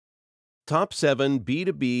Top 7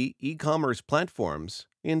 B2B E-Commerce Platforms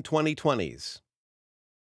in 2020s.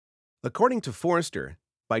 According to Forrester,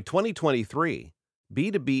 by 2023,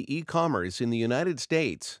 B2B e-commerce in the United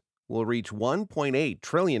States will reach $1.8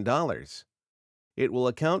 trillion. It will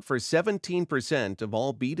account for 17% of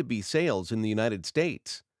all B2B sales in the United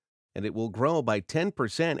States, and it will grow by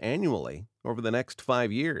 10% annually over the next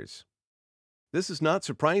 5 years. This is not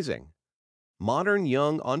surprising. Modern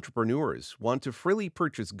young entrepreneurs want to freely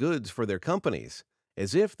purchase goods for their companies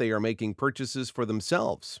as if they are making purchases for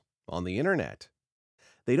themselves on the internet.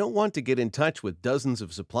 They don't want to get in touch with dozens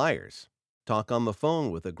of suppliers, talk on the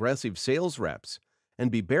phone with aggressive sales reps,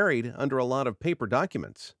 and be buried under a lot of paper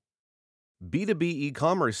documents. B2B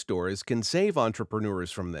e-commerce stores can save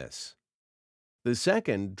entrepreneurs from this. The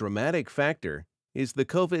second dramatic factor is the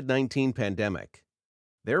COVID-19 pandemic.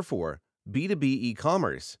 Therefore, B2B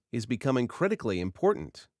e-commerce is becoming critically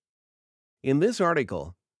important. In this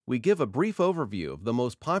article, we give a brief overview of the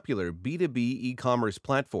most popular B2B e-commerce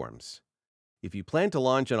platforms. If you plan to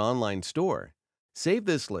launch an online store, save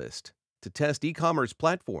this list to test e-commerce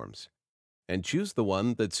platforms and choose the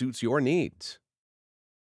one that suits your needs.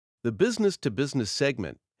 The business-to-business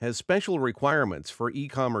segment has special requirements for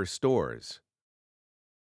e-commerce stores.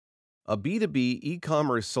 A B2B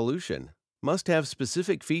e-commerce solution must have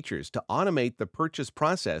specific features to automate the purchase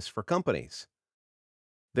process for companies.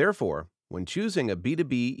 Therefore, when choosing a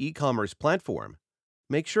B2B e-commerce platform,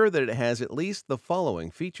 make sure that it has at least the following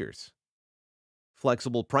features.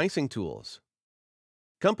 Flexible pricing tools.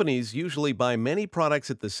 Companies usually buy many products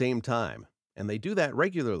at the same time, and they do that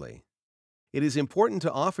regularly. It is important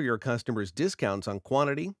to offer your customers discounts on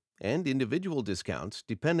quantity and individual discounts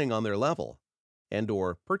depending on their level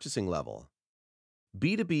and/or purchasing level.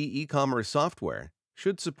 B2B e-commerce software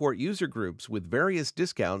should support user groups with various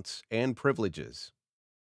discounts and privileges.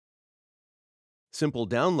 Simple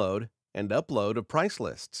download and upload of price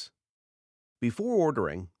lists. Before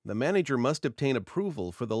ordering, the manager must obtain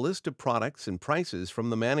approval for the list of products and prices from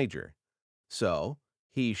the manager. So,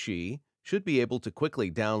 he/she should be able to quickly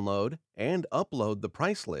download and upload the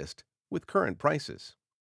price list with current prices.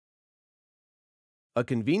 A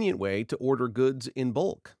convenient way to order goods in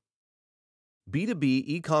bulk. B2B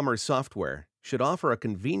e-commerce software should offer a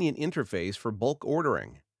convenient interface for bulk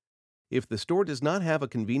ordering. If the store does not have a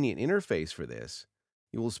convenient interface for this,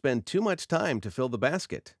 you will spend too much time to fill the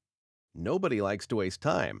basket. Nobody likes to waste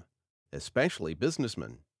time, especially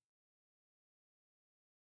businessmen.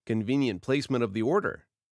 Convenient placement of the order.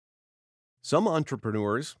 Some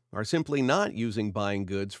entrepreneurs are simply not using buying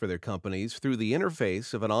goods for their companies through the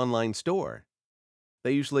interface of an online store.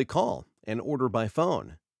 They usually call and order by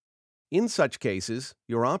phone. In such cases,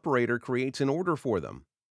 your operator creates an order for them.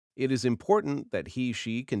 It is important that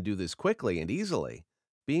he/she can do this quickly and easily,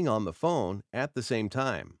 being on the phone at the same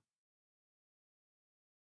time.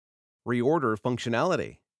 Reorder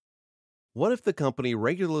functionality. What if the company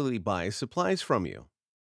regularly buys supplies from you?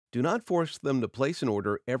 Do not force them to place an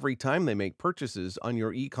order every time they make purchases on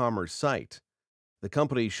your e-commerce site. The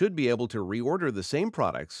company should be able to reorder the same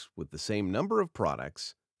products with the same number of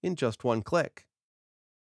products in just one click.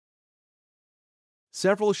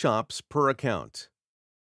 Several shops per account.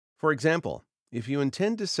 For example, if you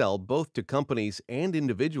intend to sell both to companies and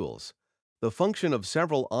individuals, the function of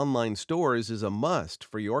several online stores is a must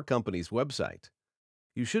for your company's website.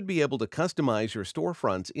 You should be able to customize your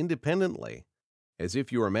storefronts independently, as if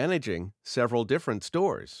you are managing several different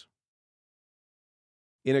stores.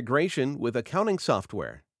 Integration with accounting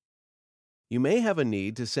software. You may have a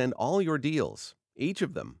need to send all your deals, each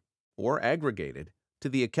of them, or aggregated, to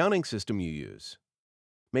the accounting system you use.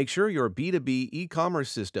 Make sure your B2B e-commerce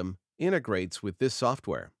system integrates with this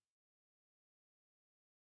software.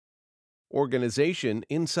 Organization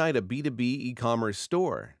inside a B2B e-commerce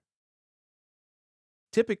store.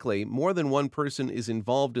 Typically, more than one person is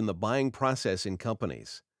involved in the buying process in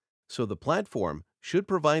companies, so the platform should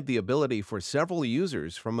provide the ability for several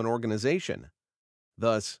users from an organization.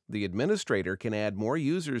 Thus, the administrator can add more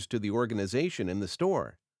users to the organization in the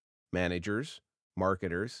store: managers,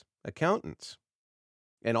 marketers, accountants.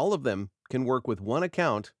 And all of them can work with one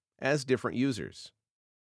account as different users.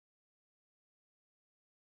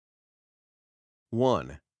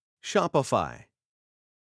 1. Shopify.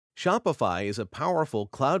 Shopify is a powerful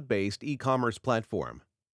cloud-based e-commerce platform.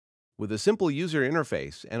 With a simple user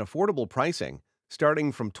interface and affordable pricing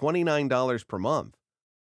starting from $29 per month,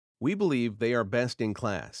 we believe they are best in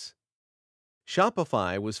class.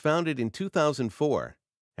 Shopify was founded in 2004,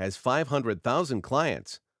 has 500,000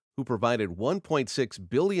 clients, who provided $1.6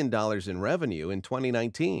 billion in revenue in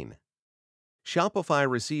 2019. Shopify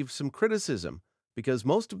received some criticism because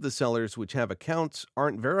most of the sellers which have accounts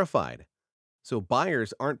aren't verified, so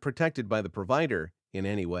buyers aren't protected by the provider in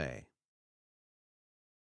any way.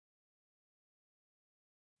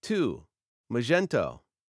 2. Magento.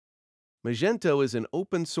 Magento is an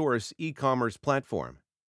open-source e-commerce platform.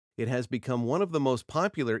 It has become one of the most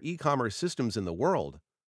popular e-commerce systems in the world,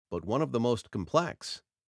 but one of the most complex.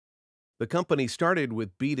 The company started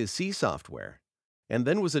with B2C software, and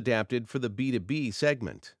then was adapted for the B2B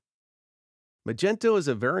segment. Magento is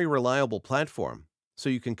a very reliable platform, so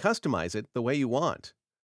you can customize it the way you want.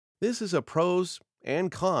 This is a pros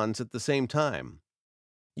and cons at the same time.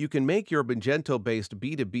 You can make your Magento-based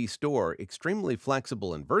B2B store extremely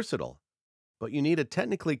flexible and versatile, but you need a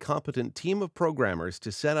technically competent team of programmers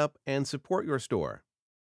to set up and support your store,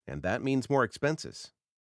 and that means more expenses.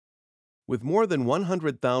 With more than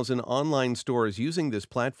 100,000 online stores using this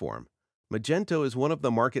platform, Magento is one of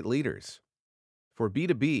the market leaders. For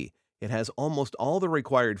B2B, it has almost all the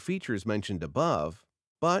required features mentioned above,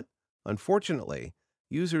 but, unfortunately,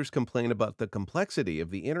 users complain about the complexity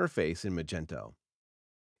of the interface in Magento.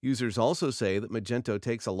 Users also say that Magento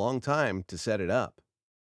takes a long time to set it up.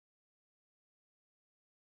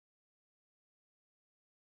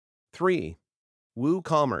 3.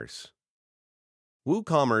 WooCommerce.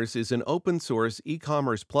 WooCommerce is an open-source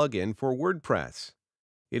e-commerce plugin for WordPress.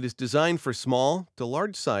 It is designed for small to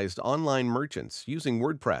large-sized online merchants using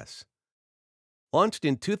WordPress. Launched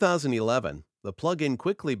in 2011, the plugin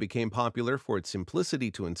quickly became popular for its simplicity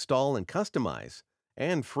to install and customize,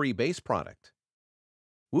 and free base product.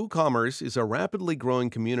 WooCommerce is a rapidly growing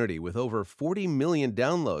community with over 40 million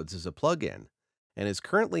downloads as a plugin, and is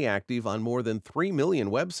currently active on more than 3 million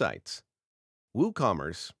websites.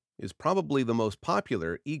 WooCommerce is probably the most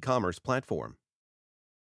popular e-commerce platform.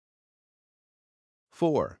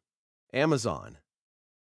 4. Amazon.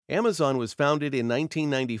 Amazon was founded in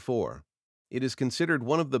 1994. It is considered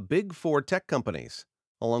one of the big four tech companies,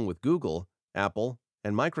 along with Google, Apple,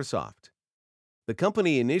 and Microsoft. The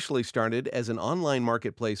company initially started as an online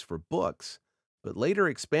marketplace for books, but later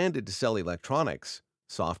expanded to sell electronics,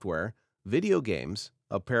 software, video games,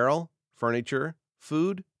 apparel, furniture,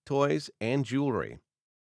 food, toys, and jewelry.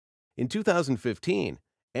 In 2015,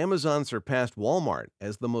 Amazon surpassed Walmart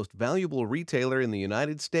as the most valuable retailer in the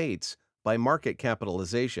United States by market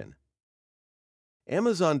capitalization.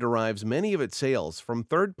 Amazon derives many of its sales from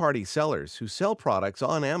third-party sellers who sell products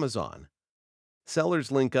on Amazon.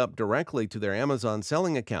 Sellers link up directly to their Amazon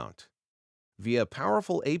selling account. Via a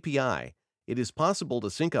powerful API, it is possible to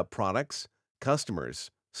sync up products,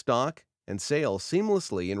 customers, stock, and sales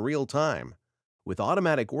seamlessly in real time, with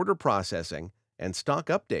automatic order processing and stock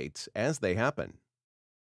updates as they happen.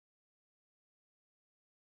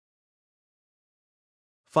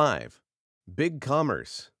 5.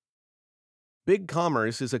 BigCommerce.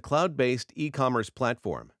 BigCommerce is a cloud-based e-commerce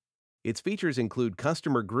platform. Its features include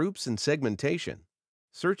customer groups and segmentation,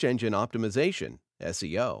 search engine optimization,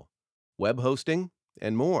 SEO, web hosting,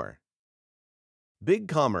 and more.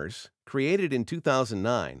 BigCommerce, created in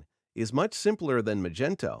 2009, is much simpler than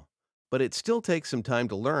Magento, but it still takes some time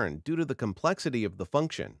to learn due to the complexity of the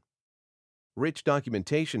function. Rich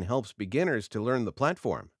documentation helps beginners to learn the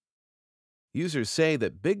platform. Users say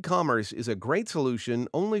that BigCommerce is a great solution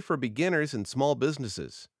only for beginners and small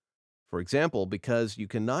businesses. For example, because you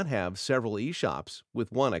cannot have several e-shops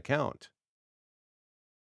with one account.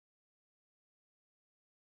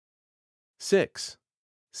 6.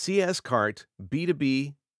 CSCart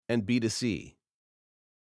B2B and B2C.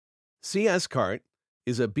 CSCart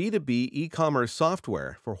is a B2B e-commerce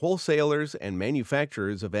software for wholesalers and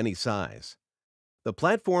manufacturers of any size. The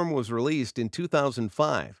platform was released in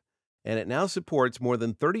 2005, and it now supports more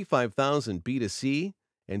than 35,000 B2C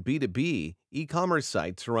and B2B e-commerce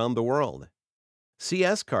sites around the world.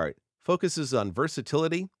 CSCart focuses on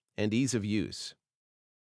versatility and ease of use.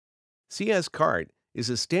 CSCart is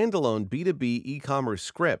a standalone B2B e-commerce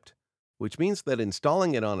script, which means that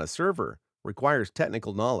installing it on a server requires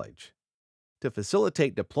technical knowledge. To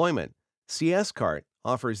facilitate deployment, CSCart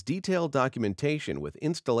offers detailed documentation with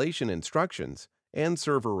installation instructions and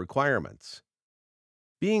server requirements.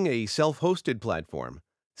 Being a self-hosted platform,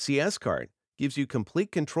 CSCart gives you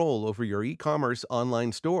complete control over your e-commerce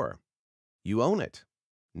online store. You own it,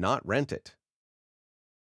 not rent it.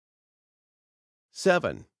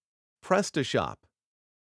 7. PrestaShop.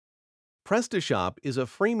 PrestaShop is a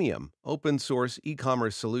freemium, open-source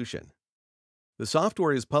e-commerce solution. The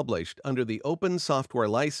software is published under the Open Software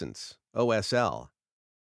License, OSL.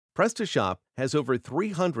 PrestaShop has over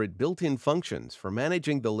 300 built-in functions for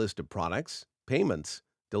managing the list of products, payments,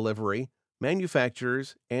 delivery,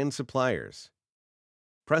 manufacturers, and suppliers.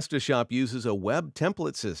 PrestaShop uses a web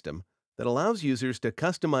template system that allows users to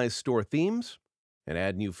customize store themes and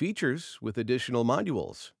add new features with additional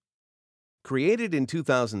modules. Created in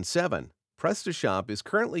 2007, PrestaShop is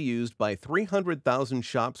currently used by 300,000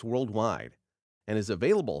 shops worldwide and is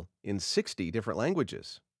available in 60 different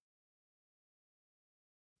languages.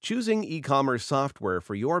 Choosing e-commerce software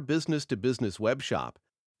for your business-to-business web shop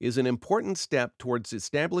is an important step towards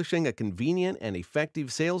establishing a convenient and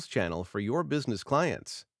effective sales channel for your business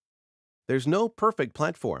clients. There's no perfect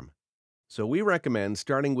platform, so we recommend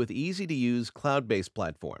starting with easy-to-use cloud-based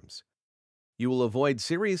platforms. You will avoid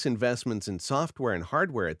serious investments in software and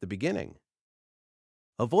hardware at the beginning.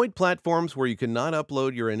 Avoid platforms where you cannot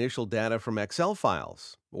upload your initial data from Excel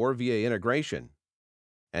files or via integration.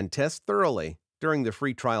 And test thoroughly during the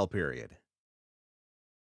free trial period.